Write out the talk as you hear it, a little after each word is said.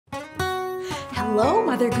Hello,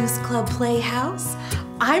 Mother Goose Club Playhouse.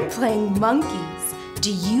 I'm playing monkeys.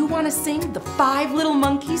 Do you want to sing the 5 Little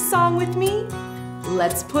Monkeys song with me?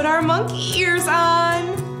 Let's put our monkey ears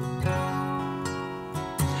on.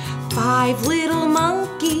 5 little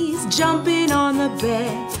monkeys jumping on the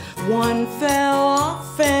bed. One fell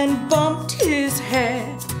off and bumped his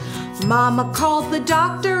head. Mama called the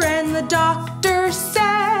doctor and the doctor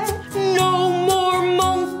said, no more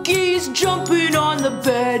monkeys jumping on the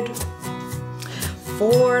bed.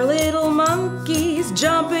 4 little monkeys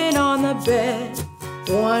jumping on the bed.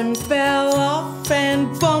 One fell off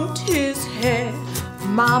and bumped his head.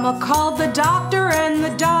 Mama called the doctor and the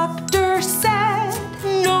doctor said,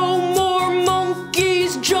 no more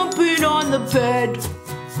monkeys jumping on the bed.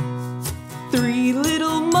 3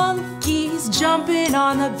 little monkeys jumping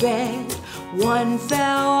on the bed. One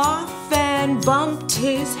fell off and bumped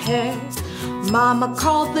his head. Mama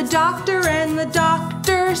called the doctor and the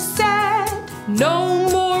doctor said, no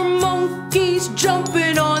more monkeys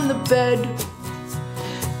jumping on the bed.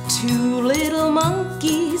 2 little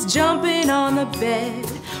monkeys jumping on the bed.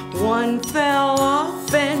 One fell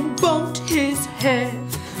off and bumped his head.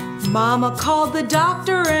 Mama called the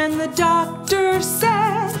doctor and the doctor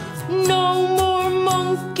said, no more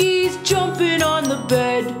monkeys jumping on the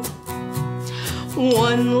bed.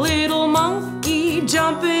 1 little monkey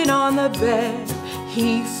jumping on the bed.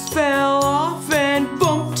 He fell off and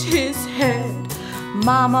bumped his head.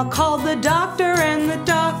 Mama called the doctor and the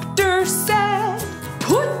doctor said,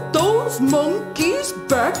 put those monkeys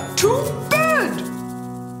back to bed.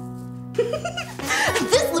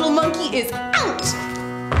 This little monkey is out.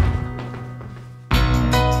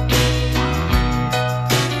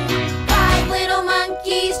 5 little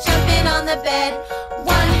monkeys jumping on the bed.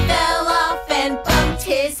 One fell off and bumped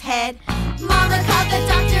his head. Mama called the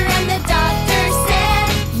doctor and the doctor said,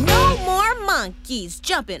 no more monkeys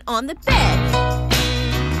jumping on the bed.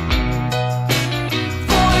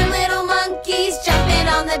 4 little monkeys jumping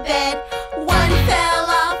on the bed. One fell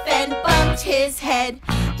off and bumped his head.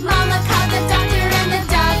 Mama called the doctor and the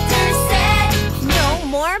doctor said, no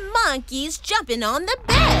more monkeys jumping on the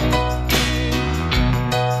bed.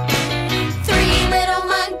 3 little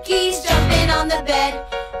monkeys jumping on the bed.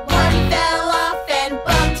 One fell off and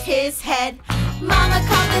bumped his head. Mama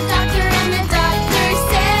called the doctor and the doctor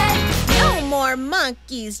said, no more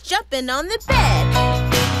monkeys jumping on the bed.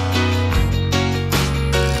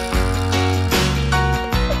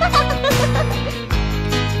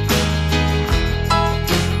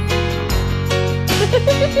 2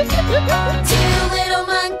 little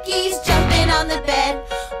monkeys jumping on the bed.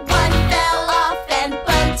 One fell off and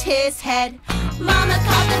bumped his head. Mama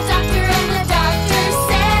called the doctor and the doctor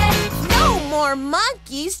said, no more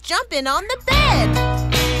monkeys jumping on the bed.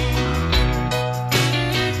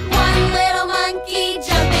 1 little monkey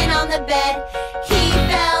jumping on the bed. He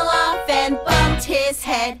fell off and bumped his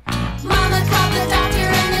head. Mama called the doctor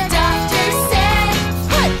and the doctor said,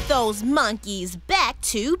 put those monkeys back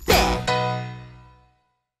to bed.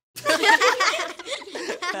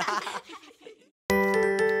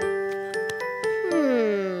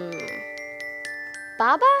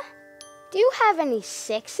 Baba, do you have any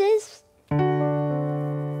 6s?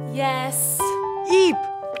 Yes. Eep,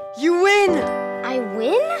 you win! I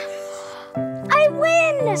win? I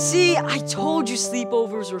win! See, I told you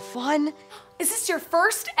sleepovers were fun. Is this your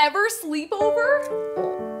first ever sleepover?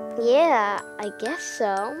 Yeah, I guess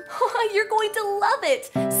so. You're going to love it.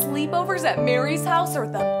 Sleepovers at Mary's house are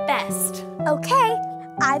the best. Okay,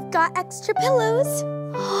 I've got extra pillows.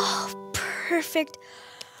 Oh, perfect.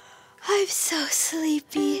 I'm so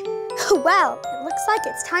sleepy. Well, it looks like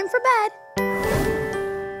it's time for bed.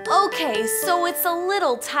 Okay, so it's a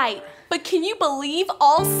little tight, but can you believe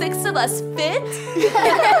all 6 of us fit?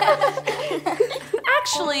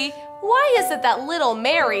 Actually, why is it that little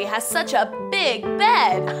Mary has such a big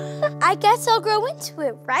bed? I guess I'll grow into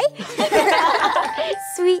it, right?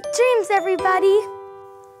 Sweet dreams, everybody.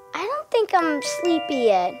 I don't think I'm sleepy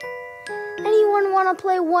yet. Anyone want to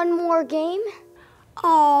play one more game?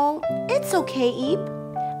 Oh, it's okay, Eep.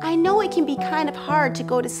 I know it can be kind of hard to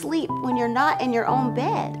go to sleep when you're not in your own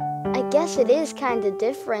bed. I guess it is kind of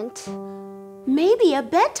different. Maybe a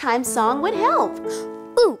bedtime song would help.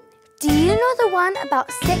 Ooh, do you know the one about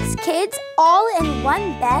 6 kids all in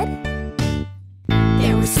one bed?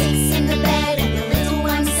 There were 6 in the bed and the little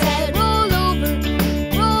one said, roll over,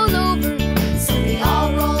 so they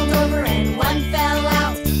all rolled over and one fell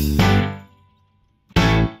out.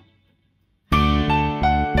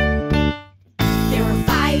 There were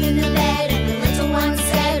 5 in the bed and the little one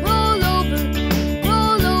said, roll over,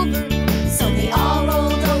 so they all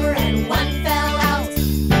rolled over and one fell out.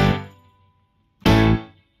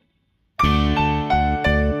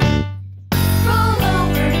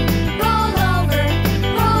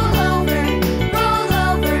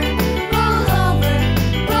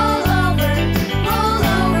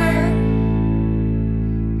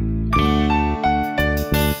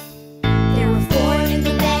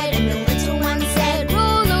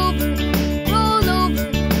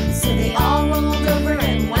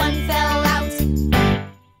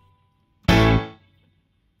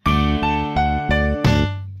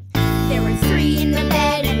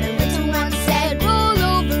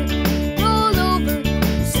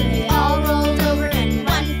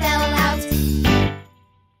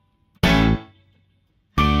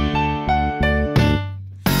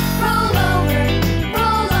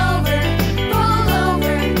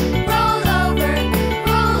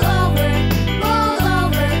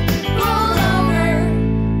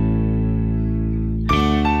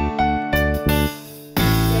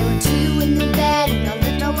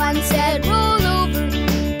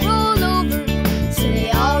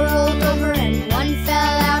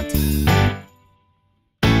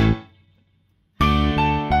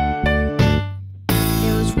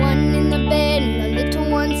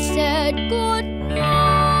 said good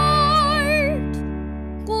night.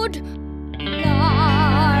 Good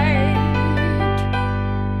night.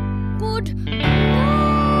 Good night.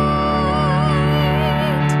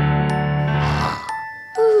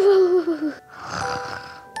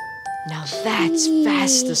 Now that's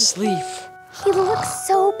fast asleep. He looks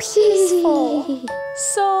so peaceful.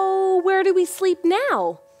 So, where do we sleep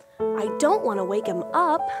now? I don't want to wake him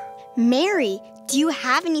up. Mary, do you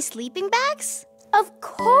have any sleeping bags? Of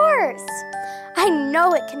course. I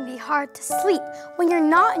know it can be hard to sleep when you're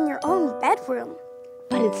not in your own bedroom.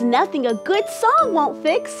 But it's nothing a good song won't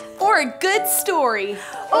fix. Or a good story.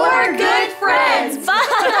 Or good friends.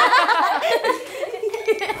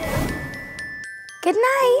 Good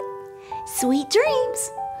night. Sweet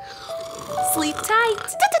dreams. Sleep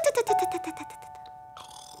tight.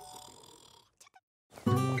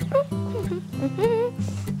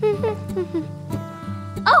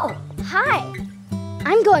 Oh, hi.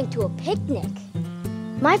 I'm going to a picnic.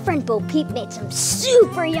 My friend Bo Peep made some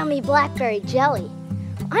super yummy blackberry jelly.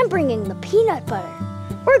 I'm bringing the peanut butter.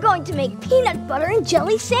 We're going to make peanut butter and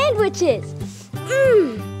jelly sandwiches.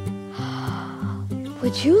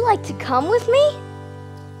 Would you like to come with me?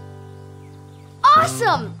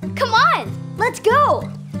 Awesome! Come on, let's go.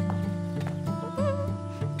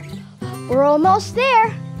 We're almost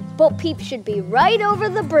there. Bo Peep should be right over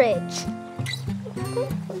the bridge.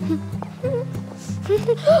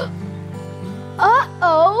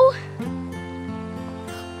 Uh-oh.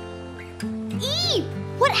 Eve,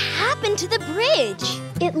 what happened to the bridge?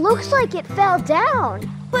 It looks like it fell down.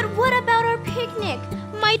 But what about our picnic?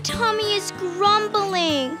 My tummy is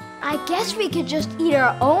grumbling. I guess we could just eat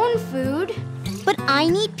our own food. But I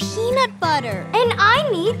need peanut butter. And I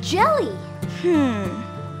need jelly.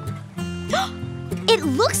 It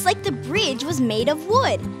looks like the bridge was made of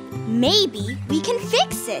wood. Maybe we can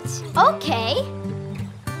fix it. Okay.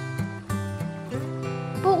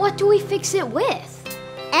 But what do we fix it with?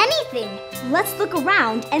 Anything. Let's look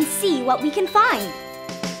around and see what we can find.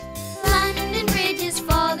 London Bridge is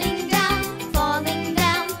falling down, falling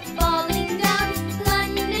down, falling down.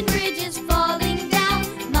 London Bridge is falling down,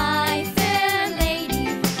 my fair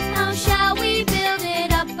lady. How shall we build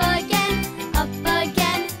it up again, up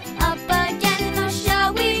again, up again? How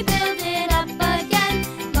shall we build it up again,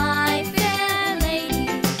 my fair lady?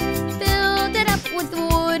 Build it up with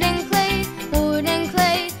wood and clay, wood and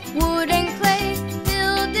clay, wood and clay.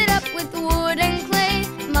 Build it up with wood and clay,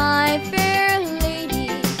 my fair lady.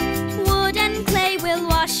 Wood and clay will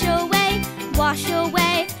wash away, wash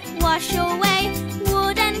away, wash away.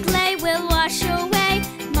 Wood and clay will wash away,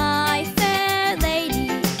 my fair lady.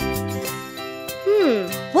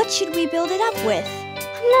 What should we build it up with?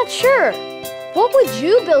 I'm not sure. What would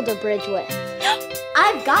you build a bridge with?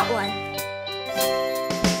 I've got one.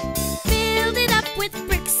 Build it up with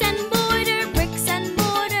bricks and mortar, bricks and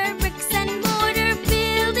mortar, bricks and mortar.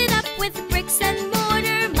 Build it up with bricks and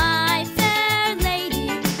mortar, my fair lady.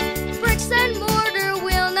 Bricks and mortar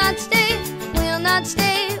will not stay, will not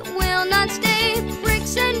stay, will not stay.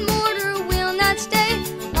 Bricks and mortar will not stay,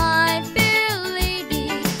 my fair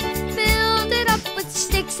lady. Build it up with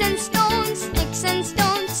sticks and stones, sticks and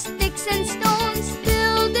stones, sticks and stones.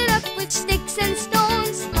 Build it up with sticks and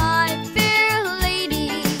stones, my fair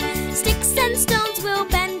lady. Sticks and stones will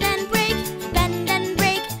bend and break, bend and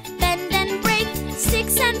break, bend and break.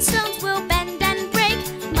 Sticks and stones will bend and break,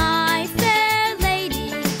 my fair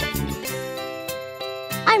lady.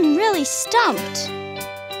 I'm really stumped.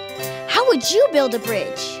 How would you build a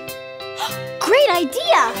bridge? Great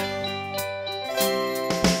idea!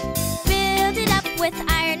 Build it up with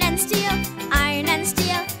iron and steel, iron and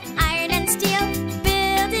steel, iron and steel.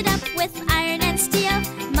 Build it up with iron and steel,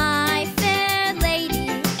 my fair lady.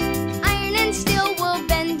 Iron and steel will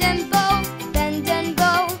bend and bow, bend and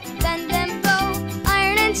bow, bend and bow.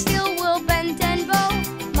 Iron and steel will bend and bow,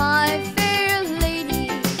 my fair lady.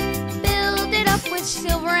 Build it up with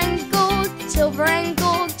silver and gold, silver and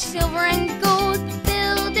gold, silver and gold.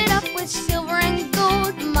 Build it up with silver and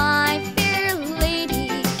gold, my fair lady.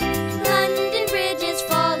 London Bridge is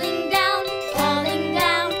falling down, falling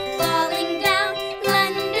down, falling down.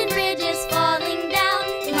 London Bridge is falling down,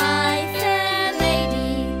 my fair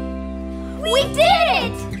lady. We did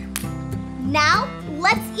it! Now,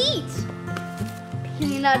 let's eat.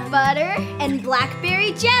 Peanut butter and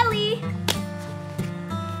blackberry jelly.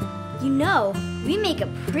 You know, we make a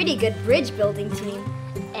pretty good bridge building team.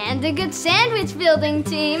 And a good sandwich building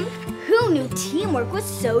team. Who knew teamwork was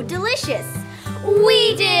so delicious?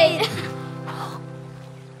 We did!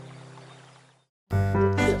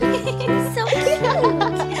 So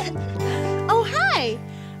cute! Oh, hi!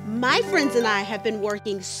 My friends and I have been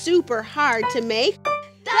working super hard to make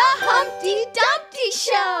The Humpty Dumpty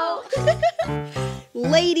Show!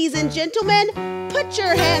 Ladies and gentlemen, put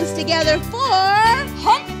your hands together for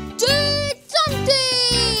Humpty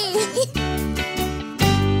Dumpty!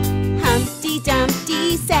 Humpty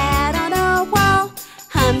Dumpty sat on a wall.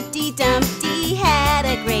 Humpty Dumpty had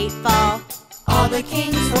a great fall. All the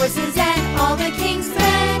king's horses and all the king's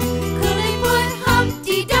men couldn't put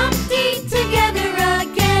Humpty Dumpty together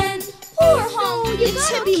again. Poor Humpty. You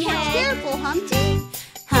gotta be more careful, Humpty.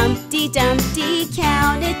 Humpty Dumpty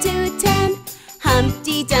counted to 10.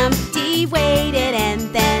 Humpty Dumpty waited and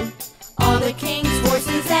then all the king's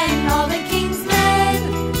horses and all the king's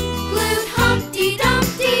men glued Humpty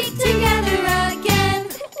Dumpty together again.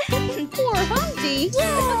 Poor Humpty.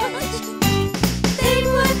 They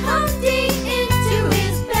put Humpty into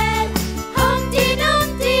his bed. Humpty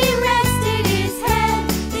Dumpty rested his head.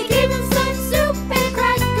 They gave him some soup and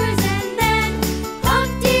crackers and then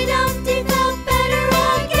Humpty Dumpty felt better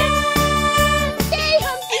again. Yay,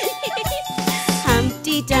 Humpty!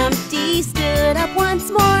 Humpty Dumpty stood up once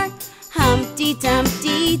more. Humpty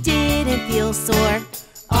Dumpty didn't feel sore.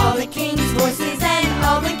 All the king's horses and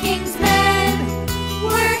all the king's men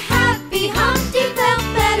were happy. Humpty felt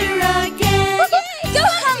better again. Go,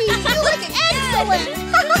 Humpty! You look excellent!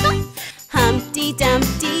 Humpty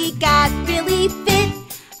Dumpty got really fit.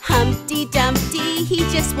 Humpty Dumpty, he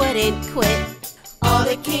just wouldn't quit. All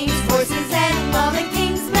the king's horses and all the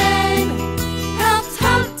king's men helped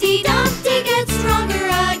Humpty Dumpty get stronger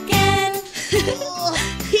again.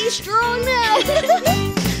 He's strong now.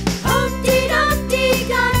 Humpty Dumpty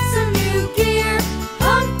got some new gear.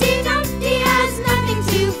 Humpty Dumpty has nothing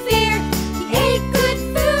to fear. He ate good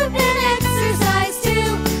food and exercised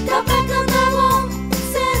too. Got back on the wall and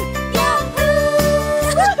said, Yahoo!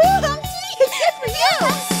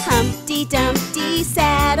 Humpty Dumpty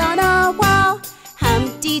sat on a wall.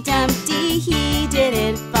 Humpty Dumpty, he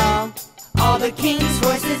didn't fall. All the king's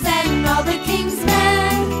horses and all the king's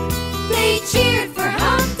men, they cheered for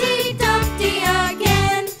Humpty Dumpty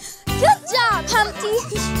again. Good job, Humpty!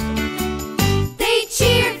 They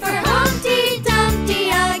cheered for Humpty Dumpty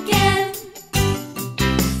again.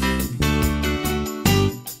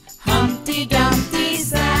 Humpty Dumpty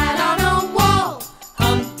sat on a wall.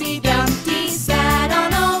 Humpty Dumpty sat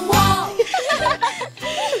on a wall.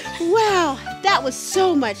 Wow, that was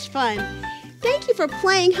so much fun. Thank you for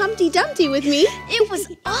playing Humpty Dumpty with me. It was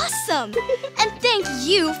awesome! And thank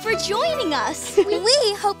you for joining us.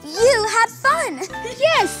 We hope you had fun.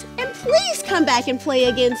 Yes, and please come back and play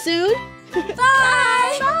again soon.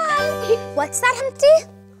 Bye! Bye! What's that, Humpty?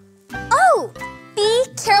 Oh, be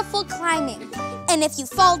careful climbing. And if you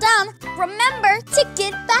fall down, remember to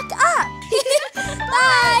get back up.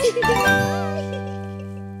 Bye!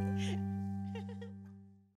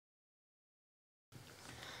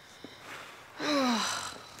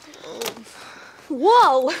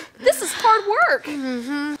 Whoa, this is hard work.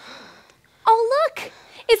 Oh, look,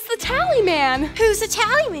 it's the tally man. Who's the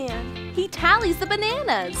tally man? He tallies the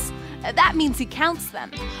bananas. That means he counts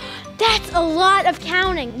them. That's a lot of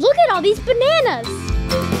counting. Look at all these bananas.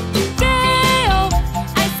 Day-o,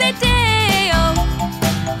 I say day-o.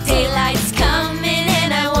 Daylight's coming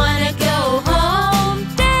and I wanna go home.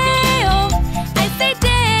 Day-o, I say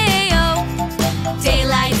day-o.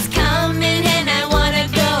 Daylight's coming and I wanna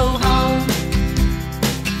go home.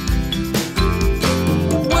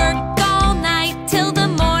 Work all night till the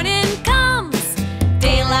morning comes.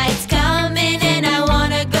 Daylight's coming and I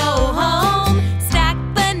wanna go home. Stack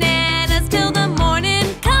bananas till the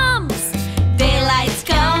morning comes. Daylight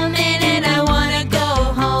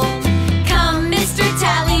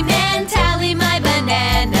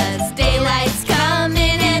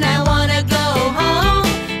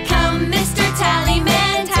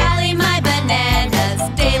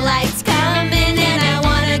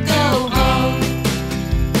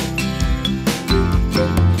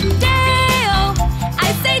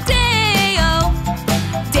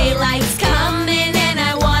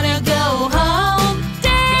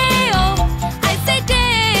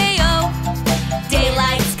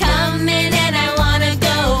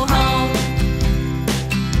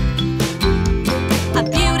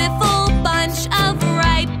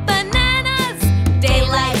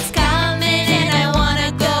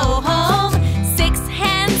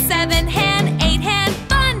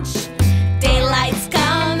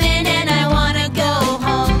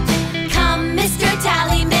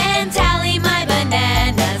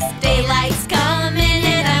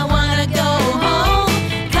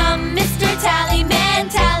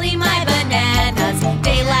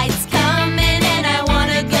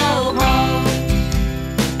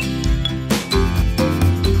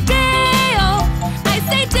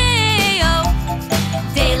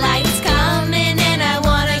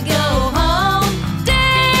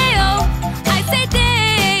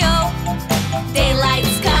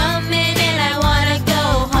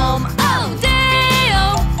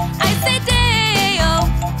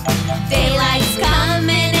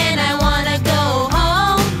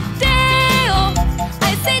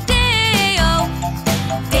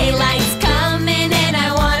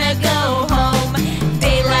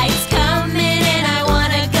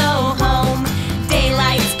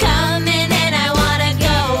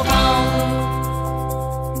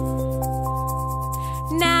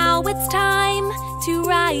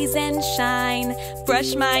rise and shine,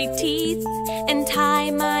 brush my teeth and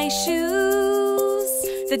tie my shoes.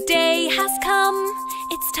 The day has come,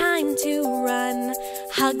 it's time to run,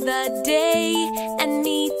 hug the day and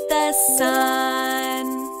meet the sun.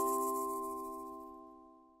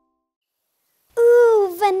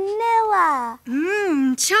 Ooh, vanilla.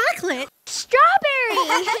 Chocolate.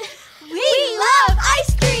 Strawberry. We love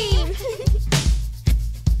ice cream!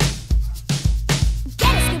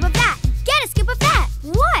 Get a scoop of that! Get a scoop of that!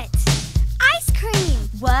 What? Ice cream!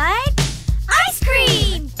 What? Ice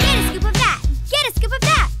cream! Get a scoop of that! Get a scoop of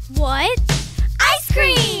that! What? Ice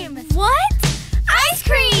cream! What? Ice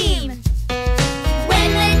cream!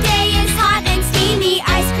 When the day is hot and steamy,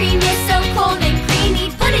 ice cream is so cold and creamy.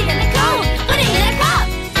 Put it in a cone, put it in a cup.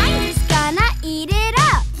 I'm just gonna eat it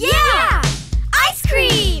up. Yeah! Ice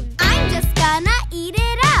cream! I'm just gonna eat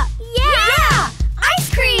it up. Yeah! Ice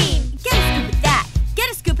cream! Get a scoop of that. Get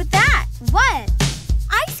a scoop of that. What?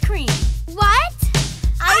 Ice cream. What?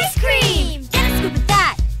 Ice cream! Get a scoop of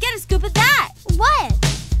that. Get a scoop of that. What?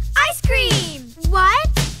 Ice cream! What?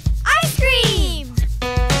 Ice cream!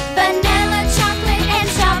 Vanilla, chocolate, and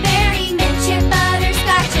strawberry, mint chip,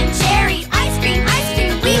 butterscotch, and cherry. Ice cream,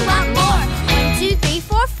 we want more. 1, 2, 3,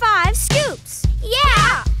 4, 5 scoops.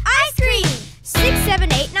 Yeah! Ice cream! 6,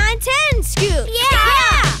 7, 8, 9, 10 scoops.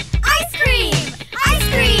 Yeah! Ice cream! Ice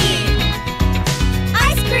cream!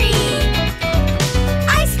 Ice cream!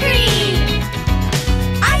 Ice cream!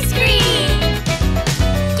 Ice cream!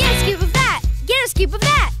 Get a scoop of that. Get a scoop of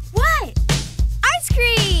that. What? Ice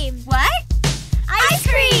cream. What? Ice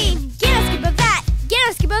cream! Get a scoop of that. Get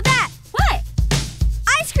a scoop of that. What?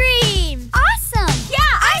 Ice cream. Awesome.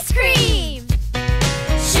 Yeah, ice cream!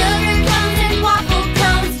 Sugar cones and waffle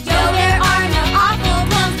cones. Yo, there are no awful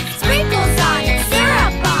clones. Sprinkles on it,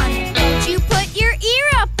 syrup on it. Don't you put your ear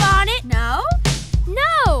up on it. No?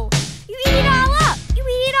 No. You eat it all up. You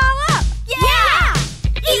eat it all up. Yeah!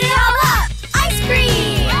 Eat it all up! Ice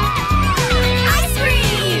cream! Ice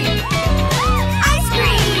cream! Ice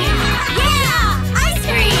cream! Yeah! Ice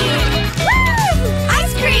cream! Woo!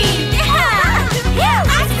 Ice cream! Yeah! Yeah!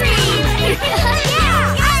 Ice cream! Yeah!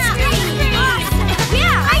 Ice cream! Awesome!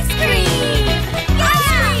 Yeah! Ice cream!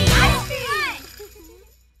 Yeah! Ice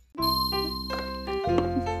cream!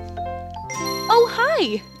 Oh,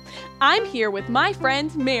 hi! I'm here with my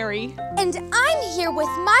friend Mary. And I'm here with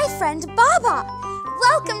my friend Baba.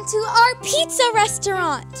 Welcome to our pizza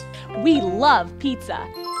restaurant. We love pizza.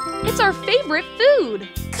 It's our favorite food.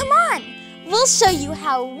 Come on, we'll show you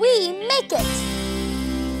how we make it.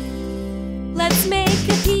 Let's make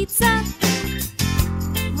a pizza,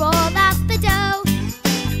 Roll out the dough.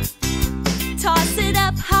 toss it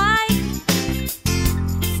up high,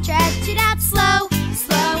 Stretch it out slow.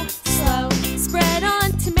 slow, slow. Spread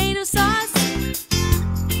on tomato sauce,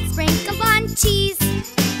 Sprinkle on cheese.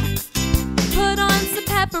 put on some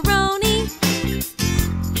pepperoni,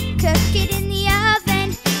 Cook it in the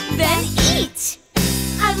oven. then eat.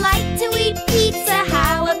 I like to eat pizza.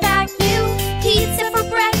 How about you? Pizza for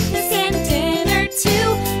breakfast and dinner too.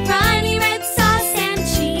 Runny red sauce and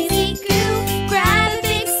cheesy goo. Grab a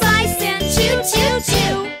big slice and chew, chew,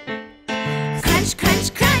 chew. Crunch,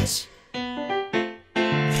 crunch, crunch.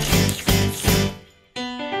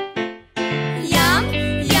 Yum,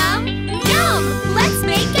 yum, yum. Let's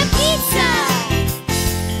make a pizza.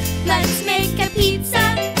 Let's make a pizza.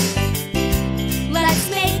 Let's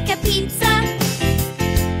make a pizza.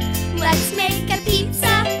 Let's make a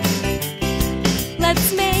pizza.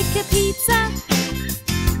 Let's make a pizza,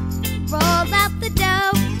 Roll out the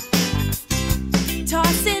dough.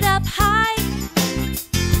 toss it up high,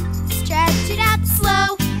 Stretch it out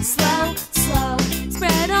slow. slow, slow.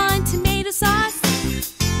 Spread on tomato sauce,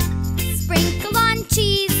 Sprinkle on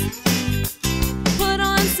cheese. put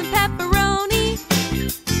on some pepperoni,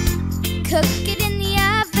 Cook it in the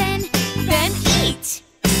oven. then eat.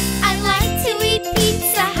 I like to eat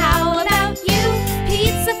pizza. How about you?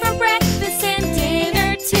 Pizza for breakfast and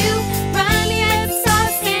dinner too. Runny red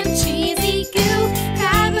sauce and cheesy goo.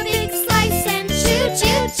 Grab a big slice and chew,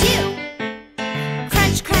 chew, chew.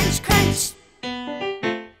 Crunch, crunch, crunch.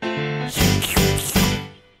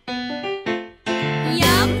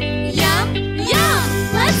 Yum, yum, yum.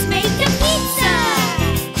 Let's make a pizza.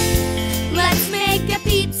 Let's make a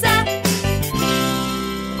pizza.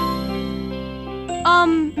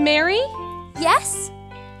 Mary? Yes?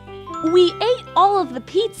 We ate all of the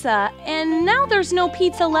pizza, and now there's no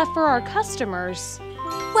pizza left for our customers.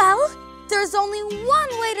 Well, there's only one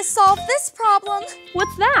way to solve this problem.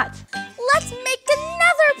 What's that? Let's make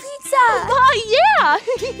another pizza. Yeah!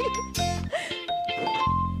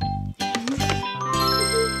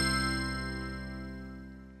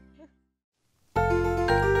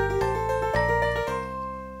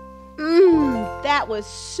 That was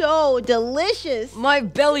so delicious. My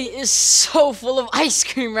belly is so full of ice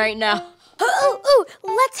cream right now. Ooh,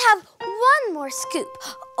 let's have one more scoop.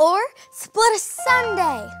 Or split a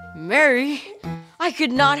sundae. Mary, I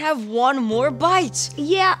could not have one more bite.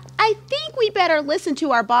 Yeah, I think we better listen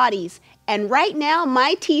to our bodies. And right now,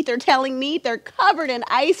 my teeth are telling me they're covered in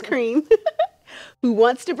ice cream. Who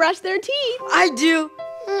wants to brush their teeth? I do.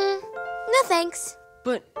 No thanks.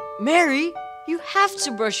 But Mary, you have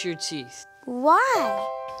to brush your teeth. Why?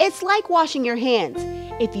 It's like washing your hands.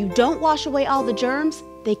 If you don't wash away all the germs,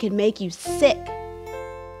 they can make you sick.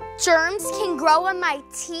 Germs can grow on my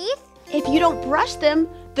teeth? If you don't brush them,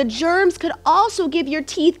 the germs could also give your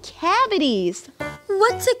teeth cavities.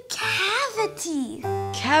 What's a cavity?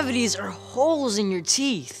 Cavities are holes in your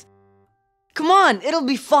teeth. Come on, it'll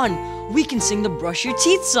be fun. We can sing the brush your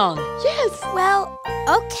teeth song. Yes. Well,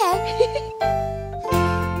 okay.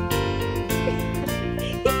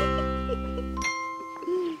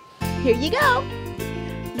 Here you go.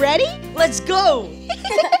 Ready? Let's go.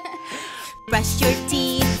 Brush your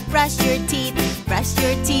teeth, brush your teeth, brush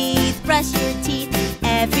your teeth, brush your teeth.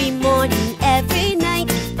 Every morning, every night,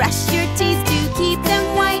 brush your teeth to keep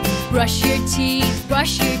them white. Brush your teeth,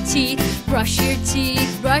 brush your teeth, brush your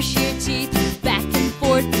teeth, brush your teeth. Back and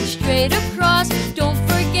forth and straight across. Don't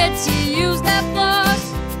forget to use that floss.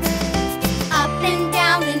 Up and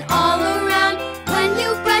down and all around. When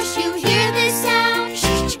you brush, you hear this sound.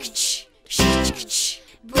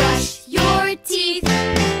 Brush your teeth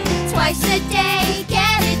twice a day.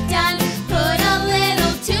 Get it done. Put a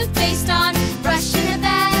little toothpaste on. Brush in the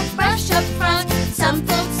back, brush up front. Some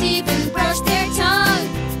folks even brush their tongue.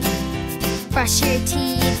 Brush your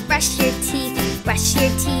teeth, brush your teeth, brush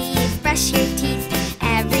your teeth, brush your teeth.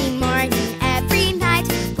 Every morning, every night,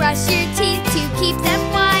 brush your teeth to keep them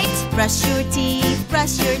white. Brush your teeth,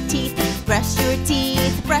 brush your teeth, brush your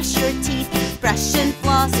teeth, brush your teeth. Brush and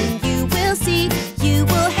floss and you will see you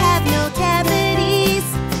will have no cavities.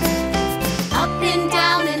 Up and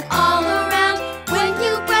down and all around. When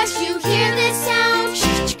you brush, you hear this sound.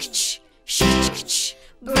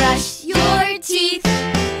 Brush your teeth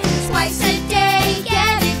twice a day.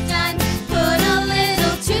 Get it done. Put a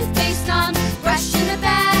little toothpaste on. Brush in the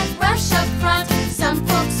back, brush up front. Some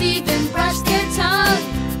folks even brush their tongue.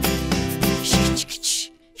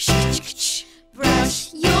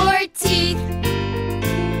 Brush your teeth.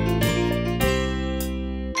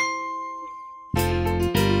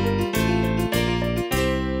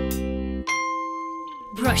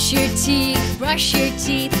 Brush your teeth, brush your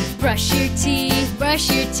teeth, brush your teeth, brush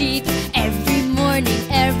your teeth. Every morning,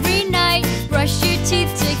 every night, brush your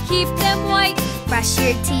teeth to keep them white. Brush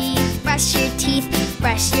your teeth, brush your teeth,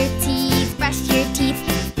 brush your teeth, brush your teeth.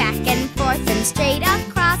 Back and forth and straight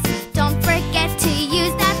across. Don't forget to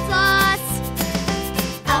use that floss.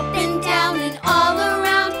 Up and down and all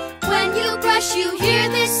around. When you brush, you hear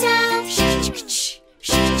this sound.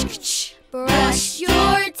 Brush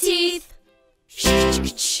your teeth.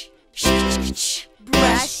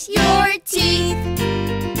 Brush your teeth.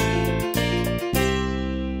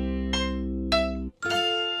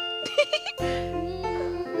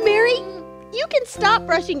 Mary, you can stop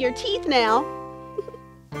brushing your teeth now.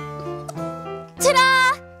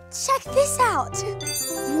 Ta-da! Check this out.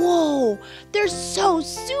 Whoa, they're so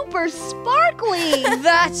super sparkly.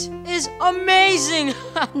 That is amazing.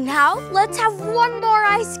 Now, let's have one more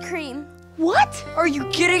ice cream. What? Are you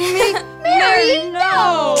kidding me? Mary,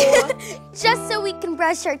 no. Just so we can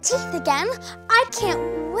brush our teeth again. I can't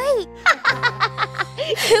wait.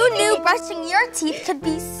 Who knew brushing your teeth could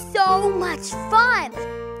be so much fun?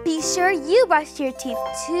 Be sure you brush your teeth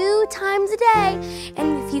 2 times a day.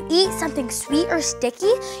 And if you eat something sweet or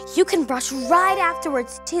sticky, you can brush right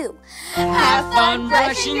afterwards too. Have fun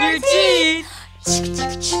brushing your teeth.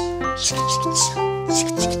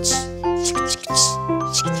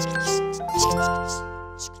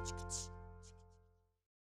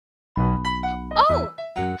 Oh,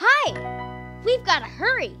 hi! We've got to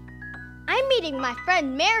hurry. I'm meeting my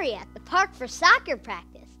friend Mary at the park for soccer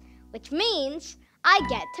practice, which means I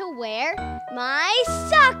get to wear my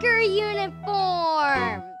soccer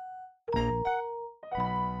uniform.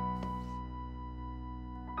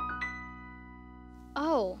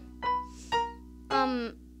 Oh,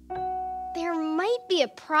 there might be a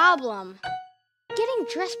problem. Getting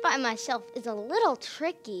dressed by myself is a little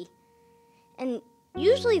tricky, and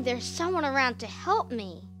usually there's someone around to help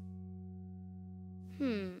me.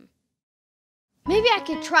 Maybe I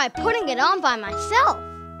could try putting it on by myself.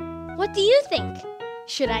 What do you think?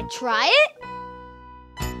 Should I try it?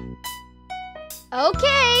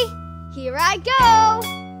 Okay, here I go.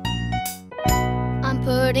 I'm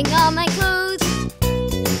putting on my clothes.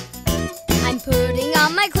 I I'm putting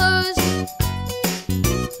on my clothes.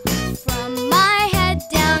 From my head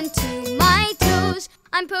down to my toes,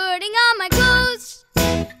 I'm putting on my clothes.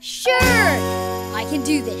 Sure, I can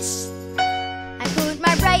do this. I put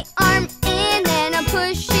my right arm in, then I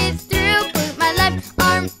push it through. Put my left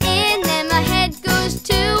arm in, then my head goes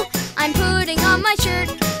too. I'm putting on my shirt.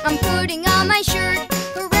 I'm putting on my shirt.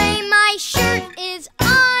 Hooray, my shirt is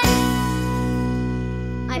on.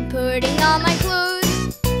 I'm putting on my clothes.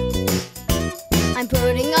 I'm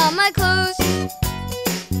putting on my clothes.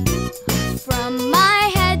 From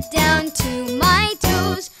my head down to my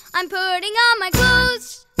toes, I'm putting on my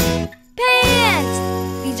clothes. Pants!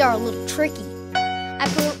 These are a little tricky. I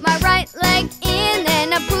put my right leg in,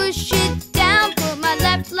 then I push it down. Put my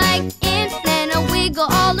left leg in, then I wiggle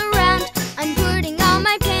all around. I'm putting on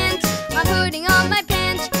my pants. I'm putting on my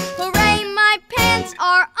pants. Hooray, my pants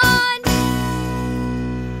are on.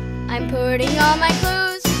 I'm putting on my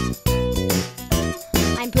clothes.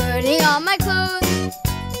 I'm putting on my clothes.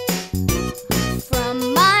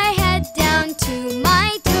 From my head down to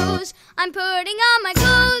my toes, I'm putting on my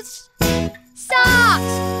clothes.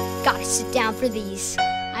 Socks! Gotta sit down for these.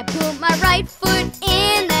 I put my right foot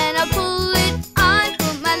in, then I pull it on.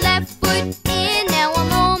 Put my left foot in, now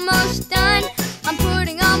I'm almost done. I'm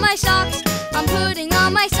putting on my socks. I'm putting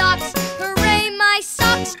on my socks. Hooray, my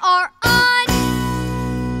socks are on.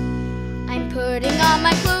 I'm putting on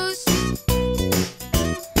my clothes.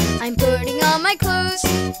 I'm putting on my clothes.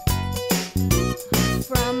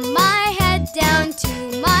 From my head down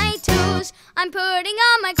to my toes, I'm putting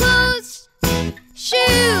on my clothes.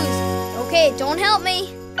 Shoes! Okay, don't help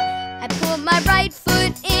me. I put my right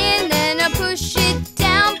foot in, then I push it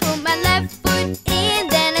down. Put my left foot in,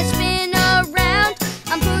 then I spin around.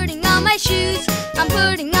 I'm putting on my shoes. I'm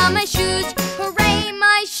putting on my shoes. Hooray,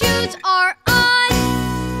 my shoes are on.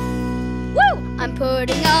 Woo! I'm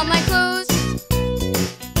putting on my clothes.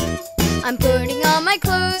 I'm putting on my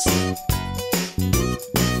clothes.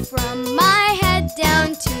 From my head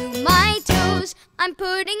down to my toes, I'm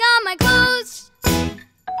putting on my clothes.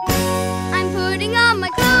 I'm putting on my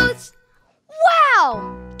clothes.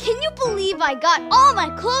 Wow! Can you believe I got all my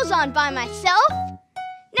clothes on by myself?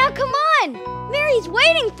 Now come on! Mary's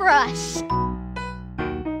waiting for us!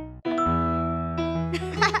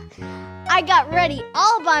 I got ready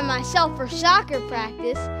all by myself for soccer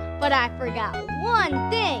practice, but I forgot one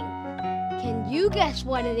thing. Can you guess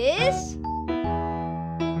what it is?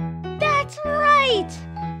 That's right!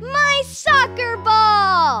 My soccer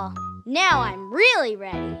ball! Now I'm really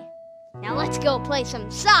ready. Now let's go play some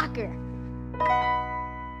soccer.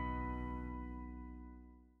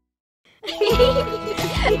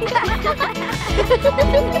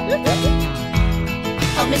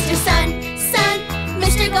 Oh, Mr. Sun, Sun,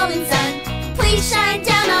 Mr. Golden Sun, please shine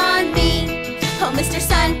down on me. Oh, Mr.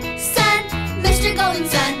 Sun, Sun, Mr. Golden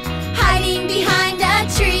Sun, hiding behind a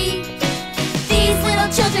tree. These little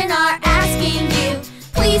children are asking you,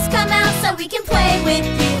 please come out so we can play with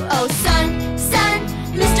you. Oh, Sun, Sun,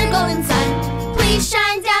 Mr. Golden Sun, please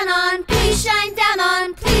shine down on, please shine down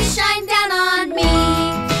on, please shine down on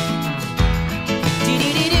me.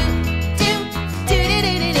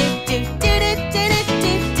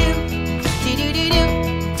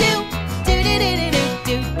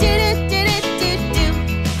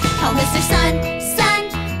 Oh, Mr. Sun, Sun,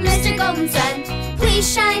 Mr. Golden Sun, please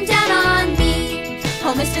shine down on me.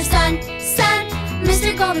 Oh, Mr. Sun, Sun,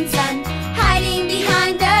 Mr. Golden Sun, hiding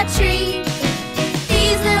behind a tree.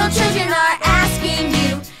 These little children are asking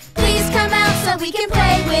you, please come out so we can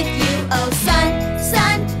play with you. Oh, Sun,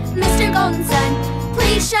 Sun, Mr. Golden Sun,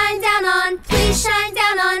 please shine down on, please shine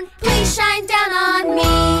down on, please shine down on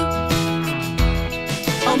me.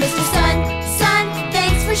 Oh, Mr. Sun, Sun,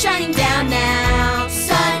 thanks for shining down now,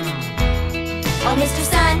 Sun. Oh, Mr.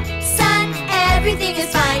 Sun, Sun, everything is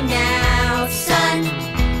fine now, Sun.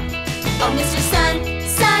 Oh, Mr. Sun,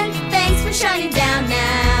 Sun, thanks for shining down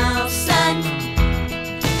now, Sun.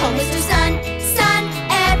 Oh, Mr. Sun, Sun,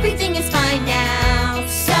 everything is fine now,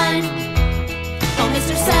 Sun. Oh,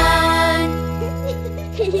 Mr. Sun.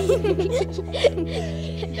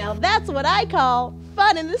 Now that's what I call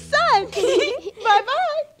fun in the sun.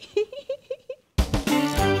 Bye-bye.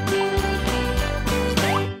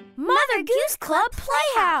 Mother Goose Club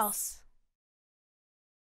Playhouse.